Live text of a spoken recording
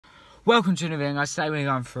Welcome to another video, guys. Today we're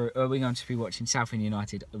going to be watching Southend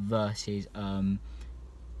United versus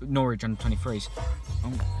Norwich under-23s.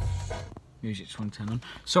 Oh, music's want to turn on.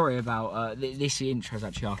 Sorry about this intro is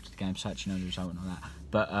actually after the game, so I actually know the result and all that.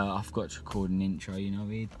 But I forgot to record an intro. You know,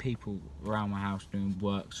 we had people around my house doing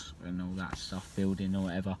works and all that stuff, building or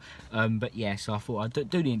whatever. But yeah, so I thought I'd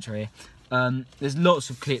do the intro here. There's lots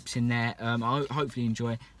of clips in there. I hopefully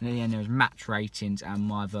enjoy it. And at the end, there's match ratings and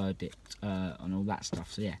my verdict on all that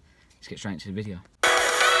stuff. So yeah. Let's get straight into the video.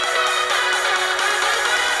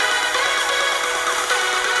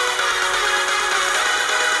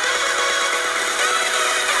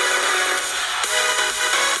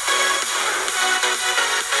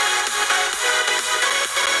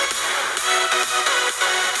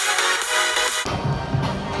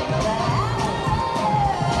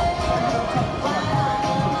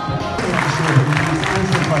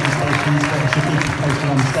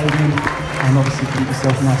 On the stadium, and obviously keep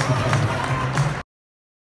yourself nice and clean.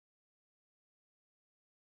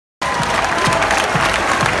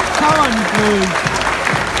 Come on, Blue!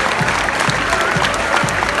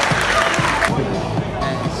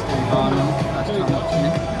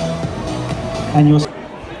 And you're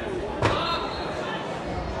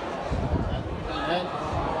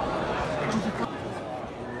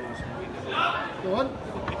go on.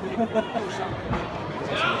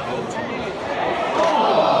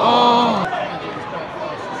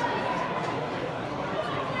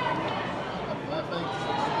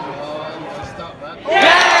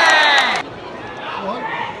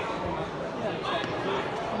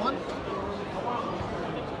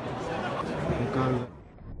 Go.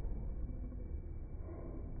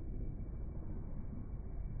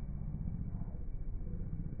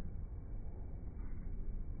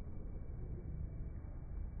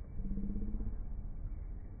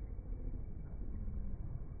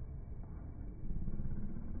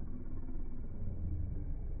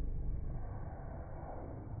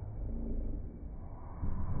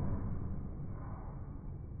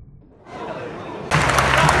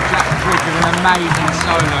 An amazing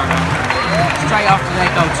solo run. Straight after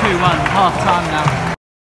their goal, 2-1, half time now.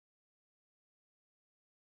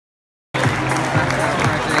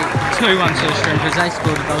 2-1 to the Strippers. They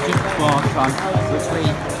scored a goal just before half time, which we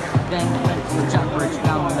then went for Jack Bridge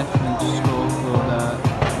down the left wing to score for the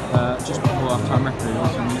just before half time referee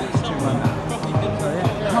was, and it's 2-1 now. So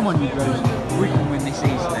yeah, come on you Blues, we can win this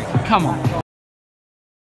easily. Come on.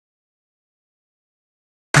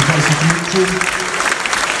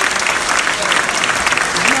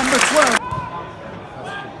 Number 12.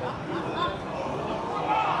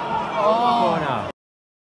 Oh.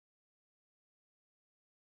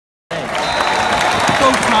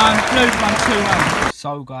 Full time, Blues won 2-1.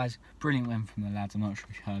 So guys, brilliant win from the lads. I'm not sure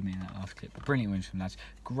if you heard me in that last clip, but brilliant win from the lads.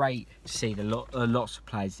 Great to see lots of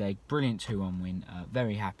players there. Brilliant 2-1 win.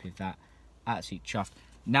 Very happy with that. Absolutely chuffed.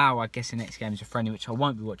 Now I guess the next game is a friendly, which I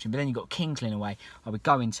won't be watching, but then you've got Kingsland away. I'll be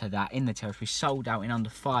going to that in the territory, sold out in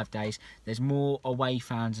under 5 days. There's more away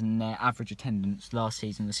fans than their average attendance last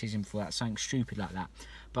season, the season before that, something stupid like that.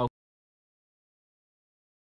 But